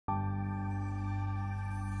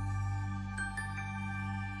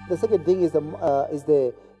the second thing is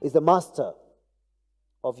the master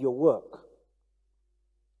of your work.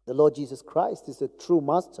 The Lord Jesus Christ is the true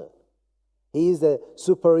master. He is the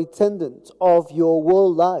superintendent of your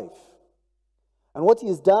whole life. And what he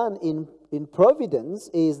has done in providence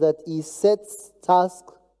is that he sets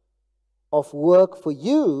tasks of work for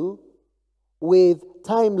you with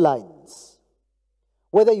timelines.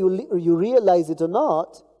 Whether you realize it or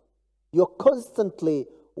not, you're constantly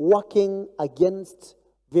working against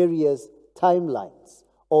various timelines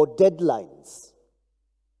or deadlines.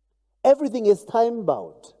 Everything is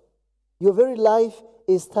time-bound. Your very life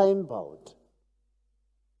is time-bound.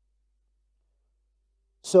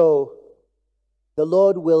 So, the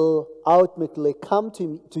Lord will ultimately come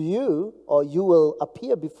to you, or you will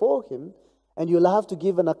appear before him, and you'll have to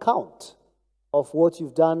give an account of what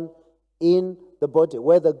you've done in the body,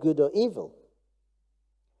 whether good or evil.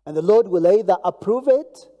 And the Lord will either approve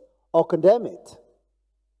it or condemn it.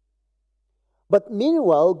 But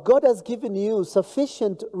meanwhile, God has given you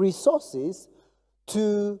sufficient resources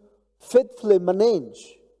to faithfully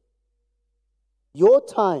manage your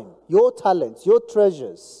time, your talents, your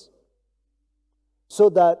treasures, so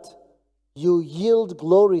that you yield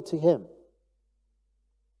glory to him.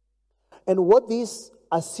 And what this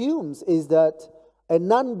assumes is that a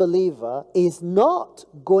non-believer is not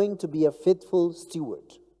going to be a faithful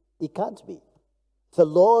steward. He can't be. The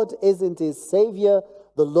Lord isn't his Savior.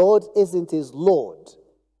 The Lord isn't his Lord.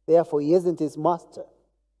 Therefore, he isn't his master.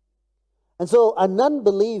 And so a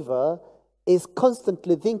non-believer is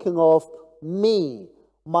constantly thinking of me,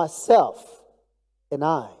 myself, and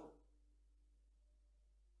I.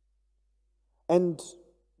 And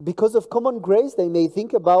because of common grace, they may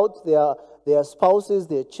think about their spouses,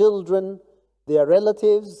 their children, their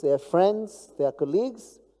relatives, their friends, their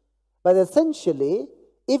colleagues. But essentially,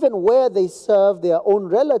 even where they serve their own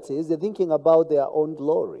relatives, they're thinking about their own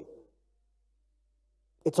glory.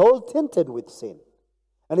 It's all tinted with sin.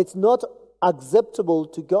 And it's not acceptable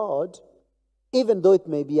to God, even though it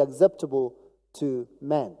may be acceptable to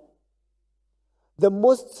man. The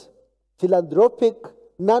most philanthropic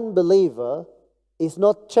non-believer is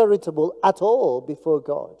not charitable at all before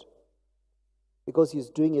God, because he's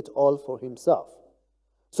doing it all for himself.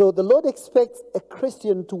 So the Lord expects a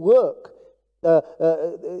Christian to work.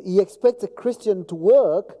 He expects a Christian to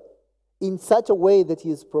work in such a way that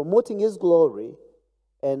he is promoting his glory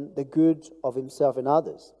and the good of himself and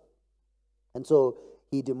others. And so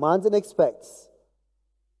he demands and expects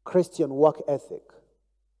Christian work ethic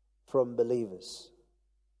from believers,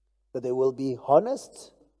 that they will be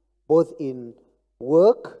honest both in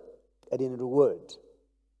work and in reward.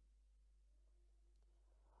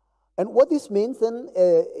 And what this means then,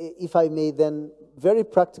 if I may then very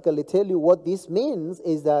practically tell you what this means,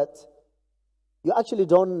 is that you actually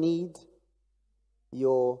don't need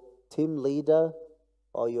your team leader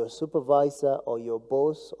or your supervisor or your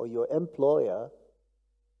boss or your employer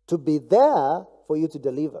to be there for you to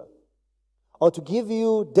deliver, or to give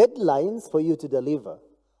you deadlines for you to deliver,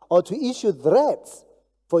 or to issue threats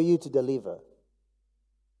for you to deliver.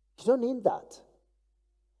 You don't need that.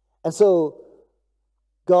 And so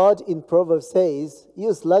God in Proverbs says,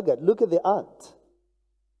 you sluggard, look at the ant.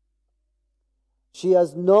 She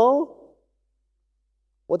has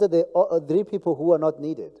what are the three people who are not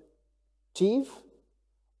needed? Chief,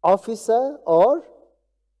 officer, or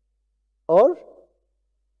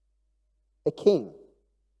a king.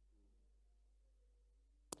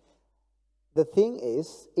 The thing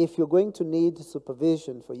is, if you're going to need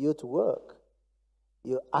supervision for you to work,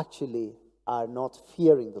 you actually are not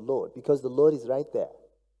fearing the Lord, because the Lord is right there,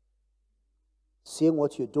 seeing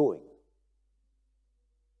what you're doing.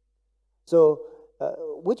 So,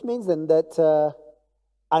 which means then that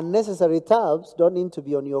unnecessary tabs don't need to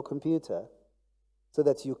be on your computer, so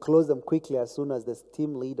that you close them quickly as soon as the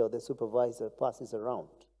team leader or the supervisor passes around.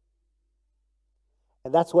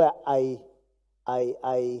 And that's where I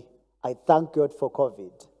thank God for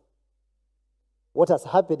COVID. What has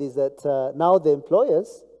happened is that now the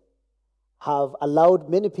employers have allowed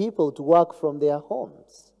many people to work from their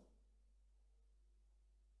homes.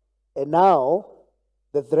 And now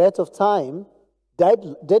the threat of time,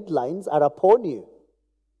 deadlines are upon you.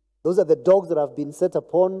 Those are the dogs that have been set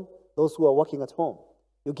upon those who are working at home.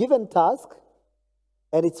 You're given task,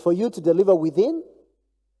 and it's for you to deliver within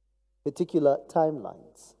particular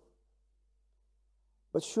timelines.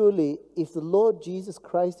 But surely, if the Lord Jesus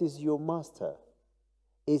Christ is your master,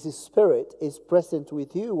 His Spirit is present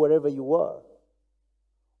with you wherever you are,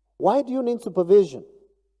 why do you need supervision?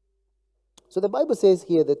 So the Bible says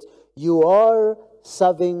here that you are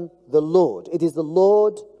serving the Lord. It is the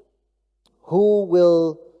Lord who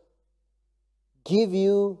will give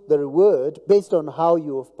you the reward based on how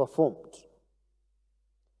you have performed.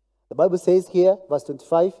 The Bible says here, verse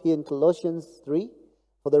 25, here in Colossians 3,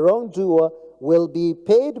 for the wrongdoer will be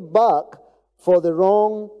paid back for the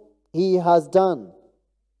wrong he has done.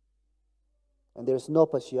 And there's no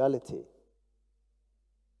partiality.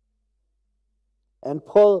 And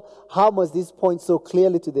Paul hammers this point so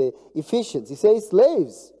clearly to the Ephesians. He says,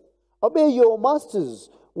 slaves, obey your masters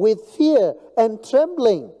with fear and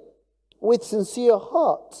trembling, with sincere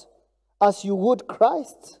heart, as you would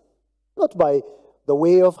Christ, not by the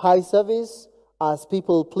way of high service, as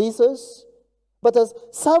people pleasers, but as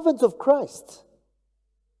servants of Christ,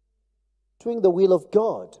 doing the will of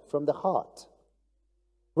God from the heart,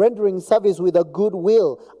 rendering service with a good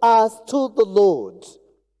will as to the Lord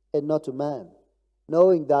and not to man,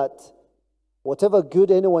 knowing that whatever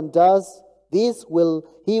good anyone does, he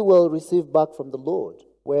will receive back from the Lord,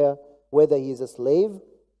 whether he is a slave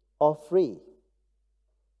or free.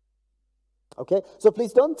 Okay? So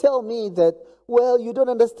please don't tell me that, well, you don't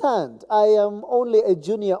understand. I am only a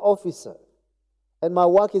junior officer and my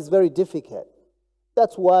work is very difficult.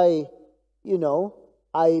 That's why,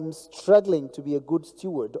 I'm struggling to be a good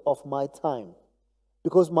steward of my time,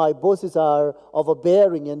 because my bosses are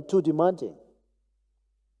overbearing and too demanding.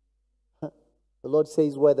 The Lord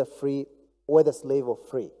says, whether slave or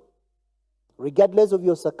free, regardless of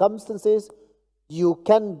your circumstances, you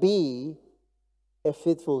can be a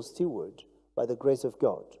faithful steward by the grace of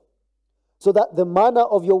God. So that the manner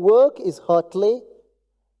of your work is heartily,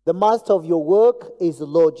 the master of your work is the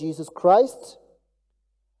Lord Jesus Christ,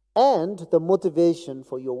 and the motivation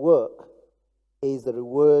for your work is the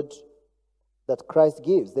reward that Christ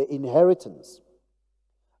gives, the inheritance.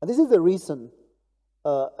 And this is the reason,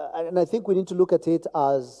 and I think we need to look at it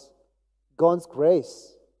as God's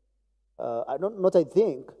grace. But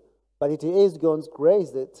it is God's grace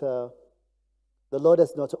that the Lord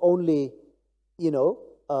has not only,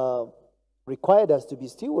 required us to be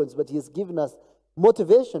stewards, but He has given us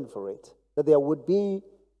motivation for it, that there would be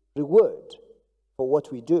reward for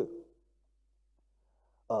what we do.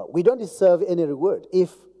 We don't deserve any reward.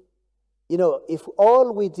 If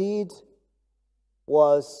all we did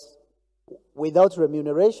was without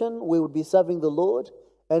remuneration, we would be serving the Lord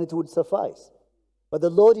and it would suffice. But the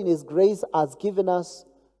Lord in His grace has given us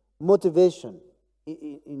motivation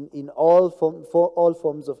in all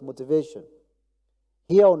forms of motivation,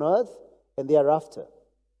 here on earth and thereafter.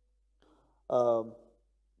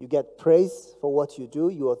 You get praise for what you do.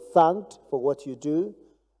 You are thanked for what you do.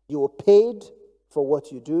 You are paid for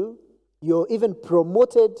what you do. You're even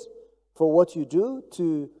promoted for what you do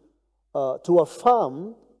to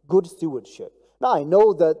affirm good stewardship. Now, I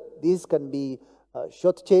know that this can be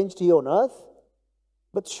shortchanged here on earth,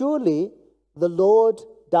 but surely the Lord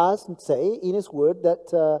does say in His word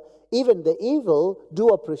that even the evil do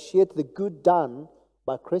appreciate the good done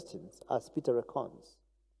by Christians, as Peter reckons.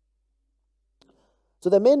 So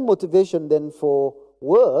the main motivation then for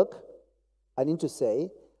work, I need to say,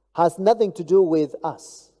 has nothing to do with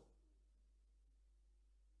us.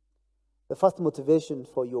 The first motivation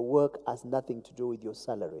for your work has nothing to do with your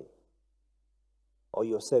salary or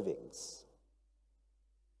your savings.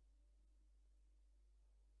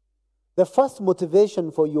 The first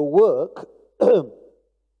motivation for your work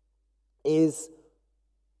is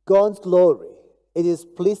God's glory. It is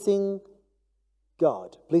pleasing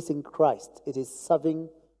God, pleasing Christ. It is serving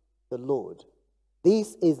the Lord.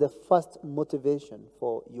 This is the first motivation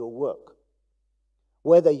for your work.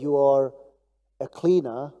 Whether you are a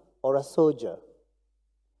cleaner or a soldier,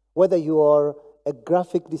 whether you are a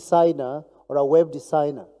graphic designer or a web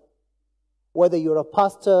designer, whether you're a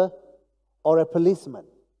pastor or a policeman,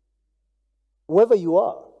 whoever you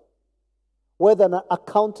are, whether an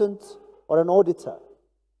accountant or an auditor,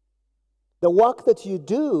 the work that you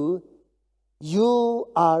do, you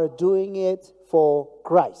are doing it for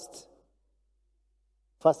Christ,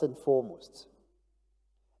 first and foremost.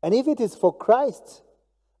 And if it is for Christ,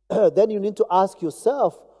 then you need to ask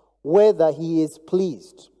yourself whether He is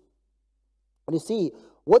pleased. And you see,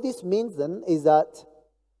 what this means then is that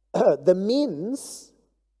the means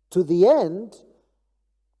to the end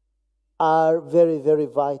are very, very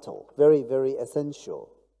vital, very, very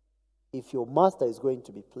essential if your master is going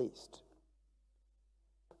to be pleased.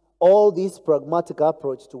 All this pragmatic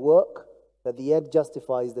approach to work, that the end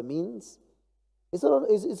justifies the means, it's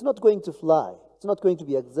not going to fly. It's not going to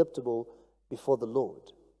be acceptable before the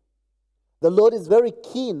Lord. The Lord is very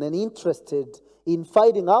keen and interested in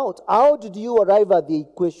finding out, how did you arrive at the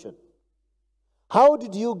equation? How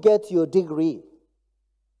did you get your degree?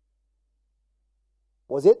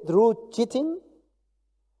 Was it through cheating?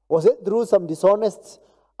 Was it through some dishonest,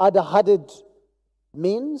 underhanded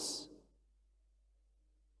means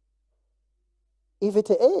if it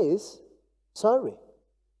is, sorry,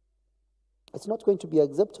 it's not going to be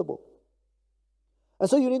acceptable. And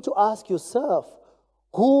so you need to ask yourself,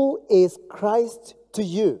 who is Christ to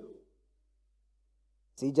you?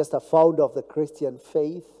 Is he just a founder of the Christian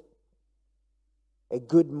faith? A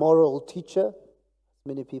good moral teacher, as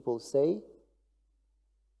many people say?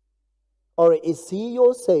 Or is he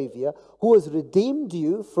your Savior who has redeemed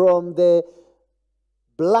you from the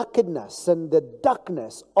blackness and the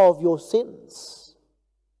darkness of your sins?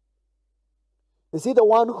 Is he the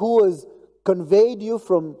one who has conveyed you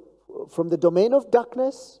from the domain of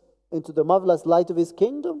darkness into the marvelous light of his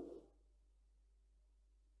kingdom?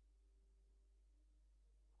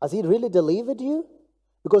 Has he really delivered you?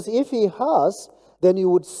 Because if he has, then you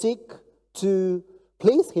would seek to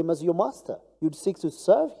please him as your master. You'd seek to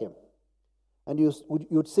serve him. And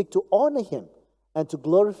you'd seek to honor him and to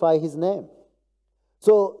glorify his name.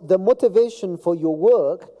 So the motivation for your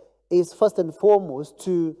work is first and foremost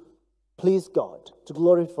to please God, to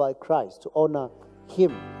glorify Christ, to honor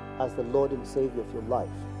him as the Lord and Savior of your life.